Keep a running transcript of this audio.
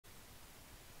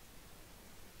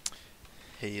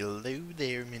Hello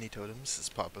there, mini totems. It's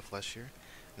Papa Flesh here.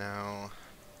 Now,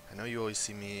 I know you always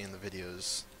see me in the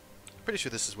videos. I'm pretty sure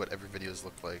this is what every video has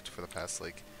looked like for the past,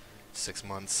 6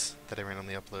 months that I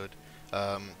randomly upload.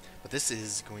 But this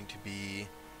is going to be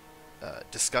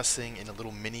discussing in a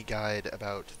little mini guide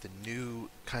about the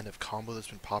new kind of combo that's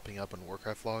been popping up on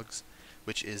Warcraft logs,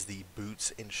 which is the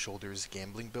Boots and Shoulders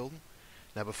Gambling build.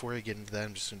 Now, before I get into that,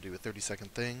 I'm just going to do a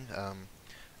 30-second thing.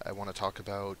 I want to talk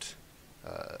about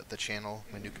the channel,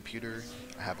 my new computer.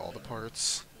 I have all the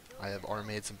parts. I have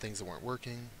made some things that weren't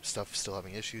working, stuff still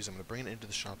having issues. I'm going to bring it into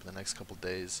the shop in the next couple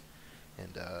days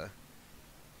and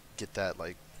get that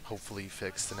hopefully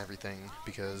fixed and everything,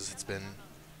 because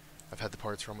I've had the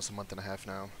parts for almost a month and a half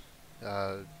now,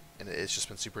 and it's just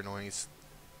been super annoying. It's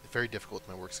very difficult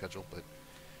in my work schedule, but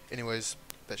anyways,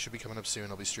 that should be coming up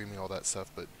soon. I'll be streaming all that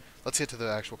stuff, but let's get to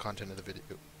the actual content of the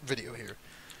video here.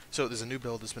 So there's a new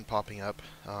build that's been popping up,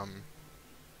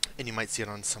 and you might see it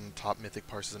on some top mythic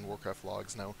parses and Warcraft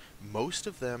logs. Now, most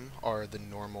of them are the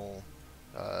normal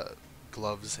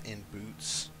gloves and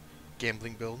boots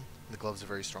gambling build. The gloves are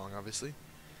very strong, obviously.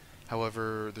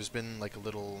 However, there's been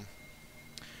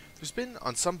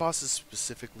on some bosses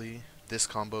specifically, this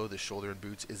combo, the shoulder and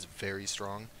boots, is very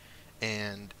strong,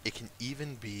 and it can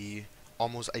even be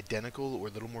almost identical or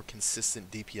a little more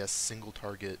consistent DPS single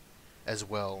target as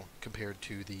well compared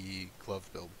to the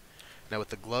glove build. Now with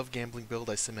the glove gambling build,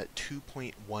 I sim at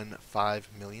 2.15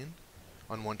 million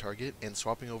on one target, and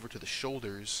swapping over to the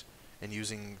shoulders and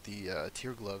using the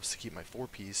tier gloves to keep my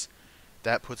 4-piece,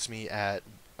 that puts me at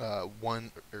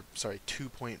 2.12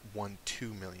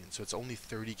 million. So it's only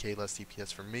 30k less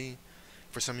DPS for me.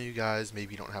 For some of you guys,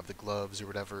 maybe you don't have the gloves or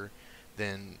whatever,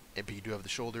 then if you do have the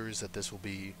shoulders, that this will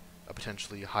be a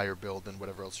potentially higher build than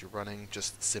whatever else you're running.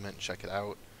 Just sim it and check it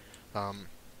out.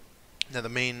 Now the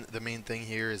main thing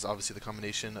here is obviously the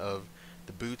combination of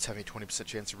the boots having a 20%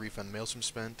 chance to refund Maelstrom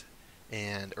spent,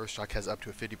 and Earthshock has up to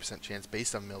a 50% chance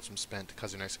based on Maelstrom spent to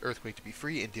cause your next earthquake to be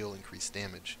free and deal increased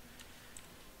damage.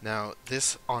 Now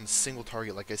this on single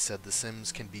target, like I said, the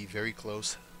sims can be very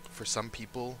close. For some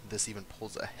people, this even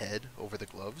pulls ahead over the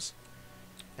gloves.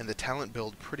 And the talent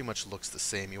build pretty much looks the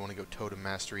same. You want to go Totem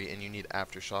Mastery, and you need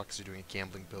Aftershock because you're doing a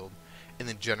gambling build. And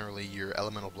then generally your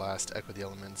Elemental Blast, Echo the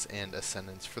Elements, and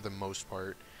Ascendance for the most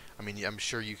part. I mean, I'm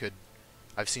sure you could...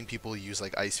 I've seen people use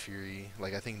Ice Fury.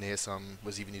 I think Neasum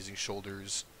was even using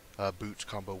Shoulders Boots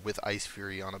combo with Ice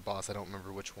Fury on a boss. I don't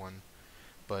remember which one,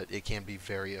 but it can be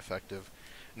very effective.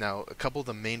 Now, a couple of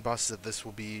the main bosses that this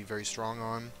will be very strong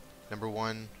on. Number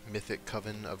one, Mythic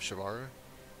Coven of Shavara,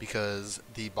 because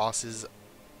the bosses,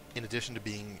 in addition to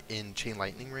being in Chain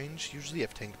Lightning range, usually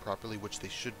have tanked properly, which they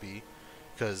should be,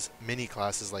 because many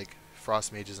classes like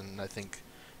Frost Mages and I think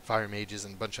Fire Mages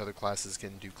and a bunch of other classes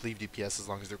can do cleave DPS as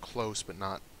long as they're close, but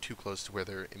not too close to where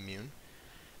they're immune.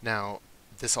 Now,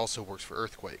 this also works for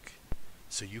Earthquake.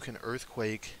 So you can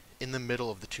Earthquake in the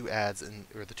middle of the two adds,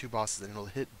 or the two bosses, and it'll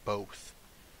hit both.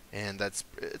 And it's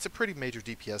a pretty major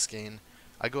DPS gain.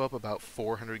 I go up about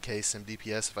 400k sim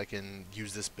DPS if I can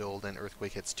use this build and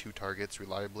Earthquake hits 2 targets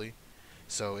reliably.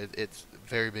 So it's a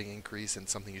very big increase and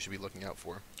something you should be looking out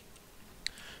for.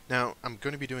 Now, I'm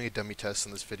going to be doing a dummy test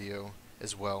in this video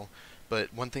as well,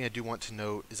 but one thing I do want to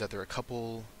note is that there are a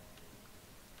couple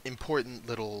important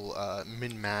little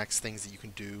min-max things that you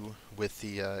can do with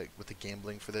the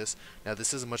gambling for this. Now,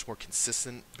 this is a much more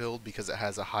consistent build because it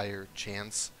has a higher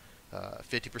chance,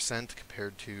 50%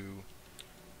 compared to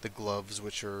the gloves,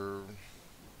 which are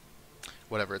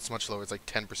whatever, it's much lower. It's like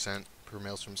 10% per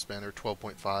Maelstrom spend, or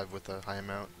 12.5 with a high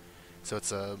amount. So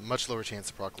it's a much lower chance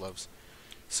to proc gloves.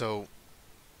 So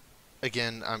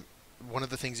again, one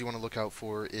of the things you want to look out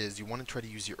for is you want to try to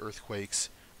use your Earthquakes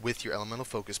with your Elemental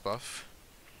Focus buff,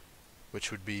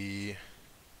 which would be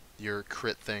your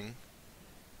crit thing.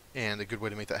 And a good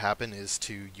way to make that happen is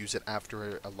to use it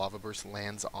after a Lava Burst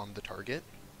lands on the target.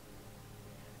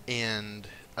 And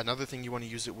another thing you want to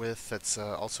use it with that's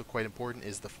also quite important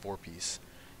is the 4-piece.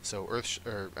 So the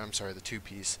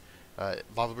 2-piece.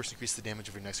 Lava Burst increases the damage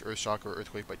of your next Earthshock or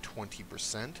Earthquake by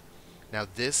 20%. Now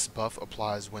this buff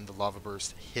applies when the Lava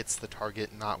Burst hits the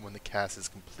target, not when the cast is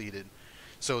completed.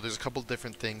 So there's a couple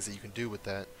different things that you can do with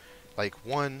that. Like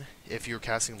one, if you're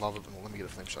casting let me get a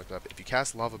Flame Shock up. If you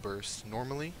cast Lava Burst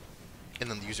normally,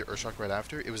 and then use your Earthshock right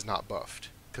after, it was not buffed,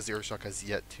 because the Earthshock has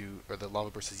yet to, or the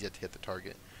Lava Burst has yet to hit the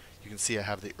target. You can see I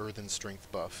have the Earthen Strength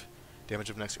buff. Damage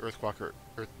of next Earthshock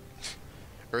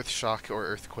or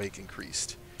Earthquake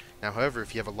increased. Now, however,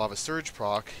 if you have a Lava Surge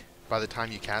proc, by the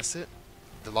time you cast it,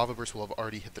 the Lava Burst will have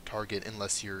already hit the target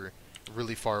unless you're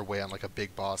really far away on a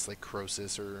big boss like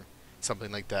Crosis or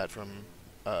something like that from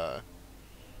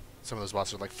some of those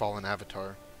bosses are like Fallen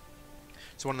Avatar.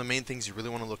 So one of the main things you really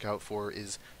want to look out for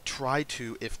is try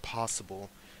to, if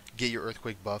possible, get your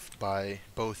Earthquake buffed by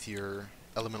both your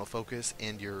Elemental Focus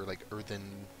and your like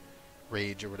Earthen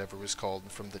Rage or whatever it was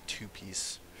called from the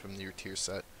 2-piece from your tier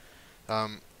set.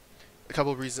 A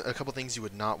couple things you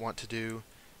would not want to do.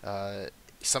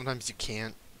 Sometimes you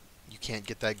can't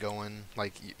get that going.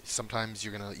 Like sometimes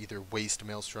you're gonna either waste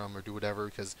Maelstrom or do whatever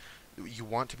because you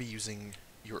want to be using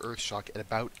your Earthshock at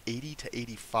about 80 to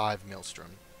 85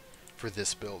 Maelstrom for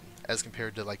this build, as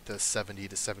compared to like the 70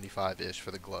 to 75-ish for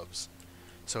the gloves.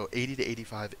 So 80 to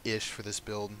 85-ish for this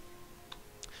build.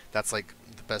 That's like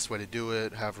the best way to do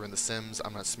it. However, in the Sims,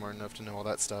 I'm not smart enough to know all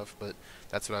that stuff, but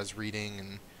that's what I was reading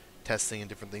and testing and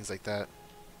different things like that.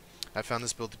 I found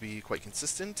this build to be quite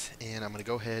consistent, and I'm going to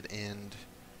go ahead and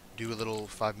do a little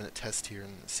 5-minute test here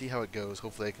and see how it goes.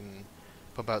 Hopefully I can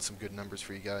pump out some good numbers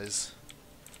for you guys.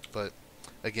 But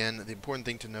again, the important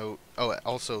thing to note, oh,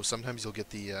 also sometimes you'll get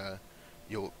the,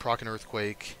 you'll proc an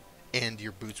Earthquake, and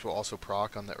your boots will also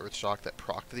proc on the Earthshock that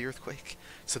procced the Earthquake.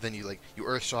 So then you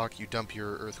Earthshock, you dump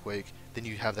your Earthquake, then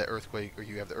you have that Earthquake, or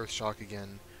you have the Earthshock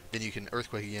again, then you can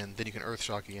Earthquake again, then you can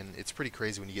Earthshock again. It's pretty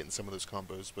crazy when you get in some of those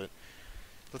combos, but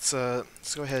let's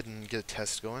go ahead and get a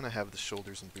test going. I have the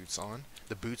shoulders and boots on.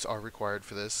 The boots are required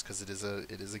for this because it is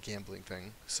a gambling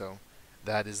thing. So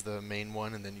that is the main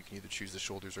one, and then you can either choose the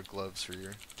shoulders or gloves for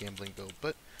your gambling build.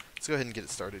 But let's go ahead and get it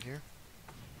started here.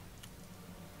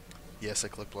 Yes, I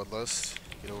clicked Bloodlust.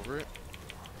 Get over it.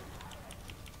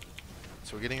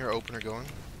 So we're getting our opener going.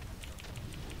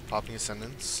 Popping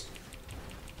Ascendance.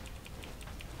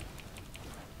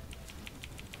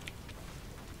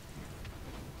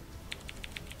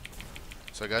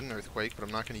 So I got an Earthquake, but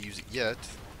I'm not going to use it yet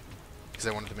because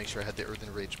I wanted to make sure I had the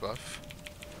Earthen Rage buff.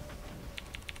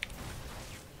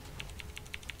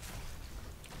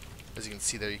 As you can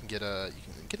see there, you can get a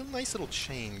nice little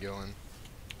chain going.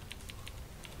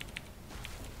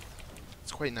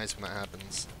 It's quite nice when that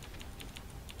happens.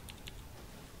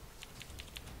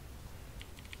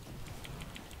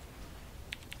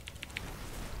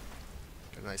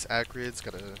 Got a nice Acrid,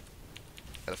 got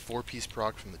a 4-piece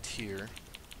proc from the tier.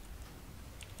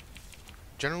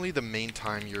 Generally, the main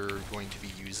time you're going to be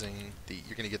using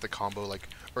you're going to get the combo like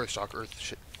Earthshock,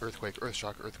 Earthquake,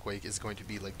 Earthshock, Earthquake is going to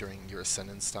be like during your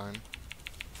Ascendance time.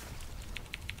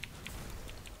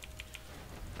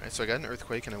 Alright, so I got an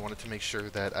Earthquake, and I wanted to make sure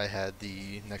that I had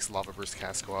the next Lava Burst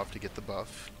cast go off to get the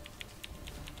buff.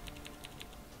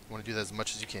 You want to do that as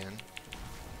much as you can.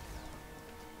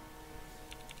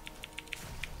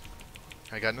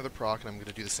 I got another proc, and I'm going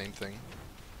to do the same thing.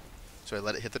 So I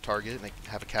let it hit the target, and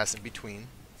I have a cast in between.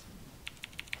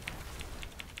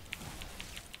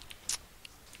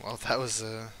 Well, that was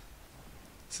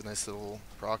it's a nice little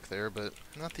proc there, but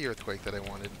not the Earthquake that I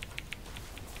wanted.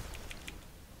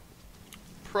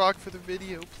 Proc for the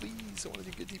video, please. I want to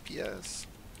do good DPS.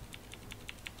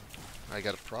 I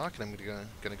got a proc, and I'm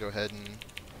gonna go ahead and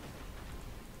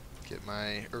get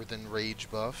my Earthen Rage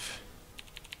buff.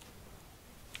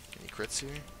 Any crits here?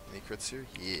 Any crits here?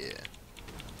 Yeah.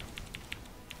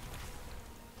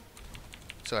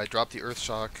 So I dropped the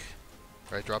Earthshock,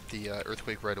 or I dropped the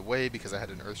Earthquake right away because I had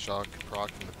an Earthshock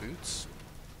proc from the boots.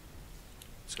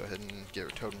 Let's go ahead and get our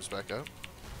totems back up.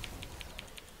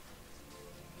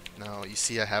 Now, you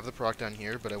see I have the proc down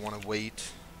here, but I want to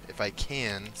wait, if I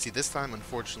can. See, this time,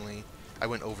 unfortunately, I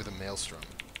went over the Maelstrom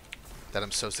that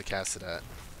I'm supposed to cast it at.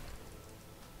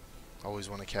 Always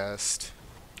want to cast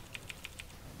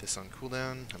this on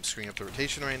cooldown. I'm screwing up the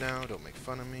rotation right now. Don't make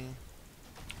fun of me.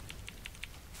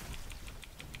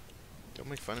 Don't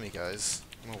make fun of me, guys.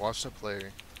 I'm a washed-up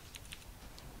player.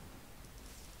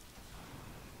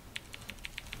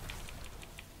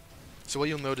 So what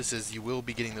you'll notice is you will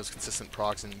be getting those consistent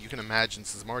procs, and you can imagine,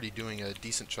 since I'm already doing a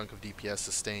decent chunk of DPS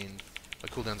sustained, my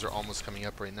cooldowns are almost coming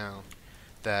up right now,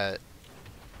 that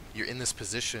you're in this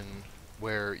position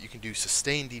where you can do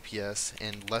sustained DPS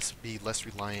and be less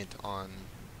reliant on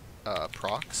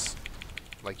procs,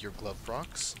 like your glove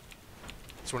procs.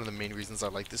 It's one of the main reasons I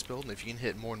like this build, and if you can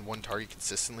hit more than one target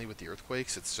consistently with the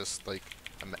Earthquakes, it's just like,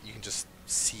 you can just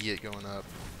see it going up.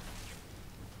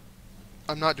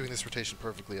 I'm not doing this rotation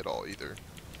perfectly at all either,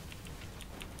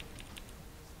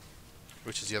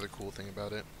 which is the other cool thing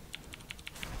about it.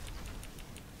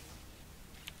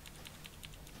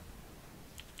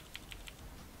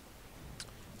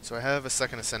 So I have a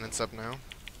second Ascendance up now.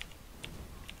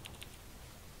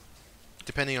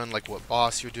 Depending on like what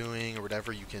boss you're doing or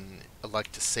whatever, you can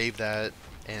elect to save that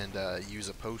and use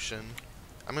a potion.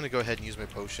 I'm going to go ahead and use my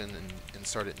potion and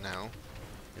start it now,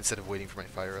 instead of waiting for my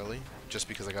Fire Ellie, just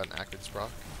because I got an Acrid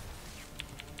proc.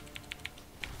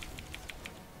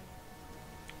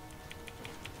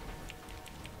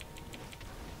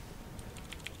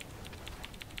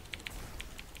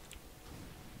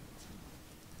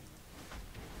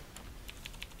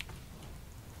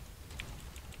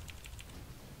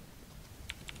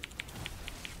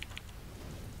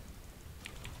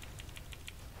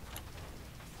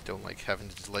 Don't like having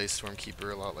to delay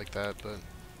Stormkeeper a lot like that, but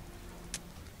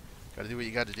gotta do what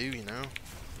you gotta do, you know?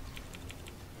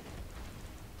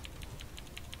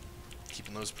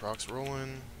 Keeping those procs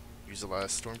rolling. Use the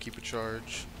last Stormkeeper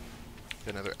charge.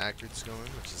 Got another Acrid's going,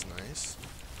 which is nice.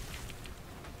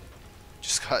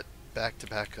 Just got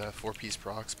back-to-back 4-piece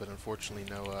procs, but unfortunately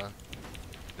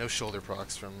no shoulder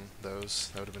procs from those.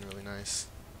 That would have been really nice.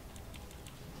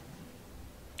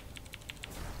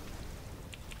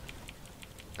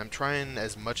 I'm trying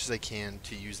as much as I can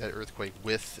to use that Earthquake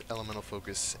with Elemental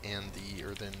Focus and the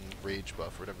Earthen Rage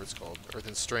buff, or whatever it's called.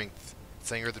 Earthen Strength. I'm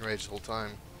saying Earthen Rage the whole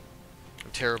time. I'm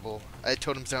terrible. I had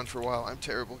totems down for a while. I'm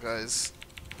terrible, guys.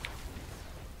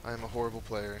 I am a horrible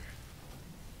player.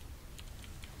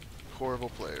 Horrible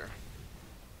player.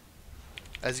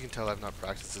 As you can tell, I've not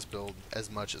practiced this build as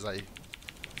much as I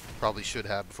probably should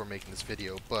have before making this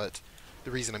video, but the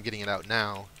reason I'm getting it out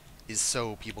now is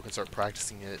so people can start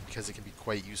practicing it, because it can be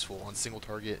quite useful on single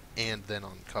target and then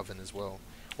on Coven as well.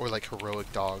 Or like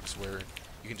heroic dogs where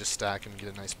you can just stack them and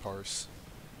get a nice parse.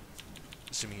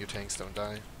 Assuming your tanks don't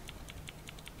die.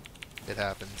 It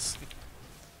happens.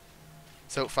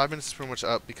 So 5 minutes is pretty much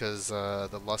up because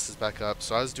the Lust is back up.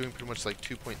 So I was doing pretty much like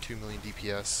 2.2 million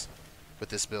DPS with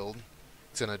this build.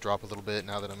 It's going to drop a little bit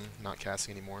now that I'm not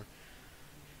casting anymore.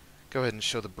 Go ahead and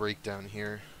show the breakdown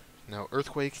here. Now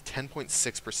Earthquake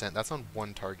 10.6%. That's on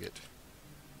one target.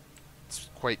 It's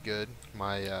quite good.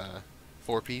 My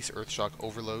 4-piece Earthshock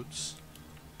overloads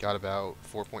got about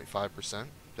 4.5%.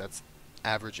 That's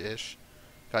average-ish.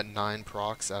 Got 9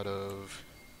 procs out of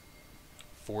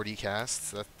 40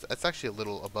 casts. That's actually a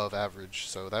little above average,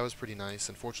 so that was pretty nice.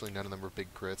 Unfortunately, none of them were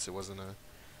big crits. It wasn't a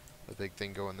big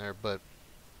thing going there, but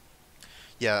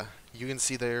yeah, you can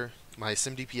see there my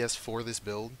sim DPS for this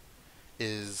build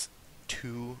is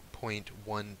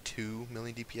 2.12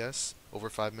 million DPS over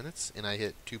 5 minutes, and I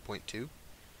hit 2.2.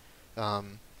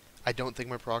 I don't think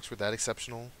my procs were that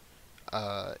exceptional.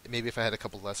 Maybe if I had a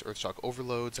couple less Earthshock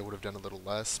overloads, I would have done a little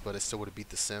less, but I still would have beat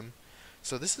the sim.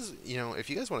 So this is, you know,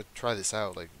 if you guys want to try this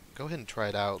out, like, go ahead and try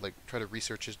it out. Like, try to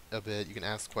research it a bit. You can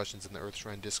ask questions in the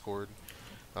Earthshrine Discord.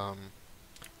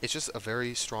 It's just a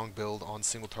very strong build on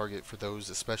single target for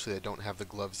those, especially that don't have the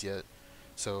gloves yet.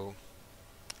 So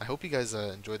I hope you guys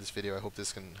enjoyed this video. I hope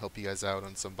this can help you guys out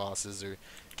on some bosses, or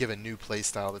give a new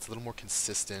playstyle that's a little more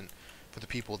consistent for the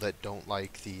people that don't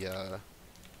like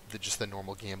just the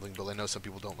normal gambling build. I know some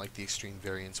people don't like the extreme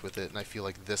variance with it, and I feel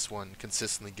like this one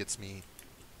consistently gets me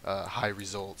high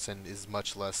results and is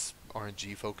much less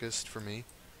RNG focused for me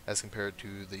as compared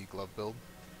to the glove build.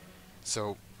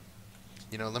 So,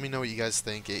 you know, let me know what you guys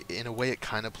think. In a way, it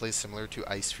kind of plays similar to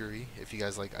Ice Fury, if you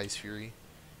guys like Ice Fury,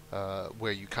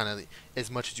 where you kind of,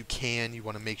 as much as you can, you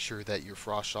want to make sure that your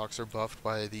Frost Shocks are buffed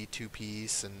by the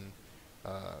 2-piece, and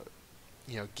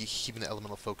you know, keeping the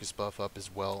elemental focus buff up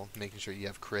as well, making sure you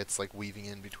have crits like weaving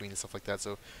in between and stuff like that.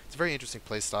 So it's a very interesting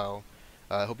playstyle.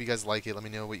 I hope you guys like it. Let me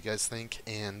know what you guys think,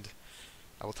 and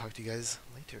I will talk to you guys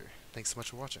later. Thanks so much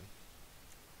for watching.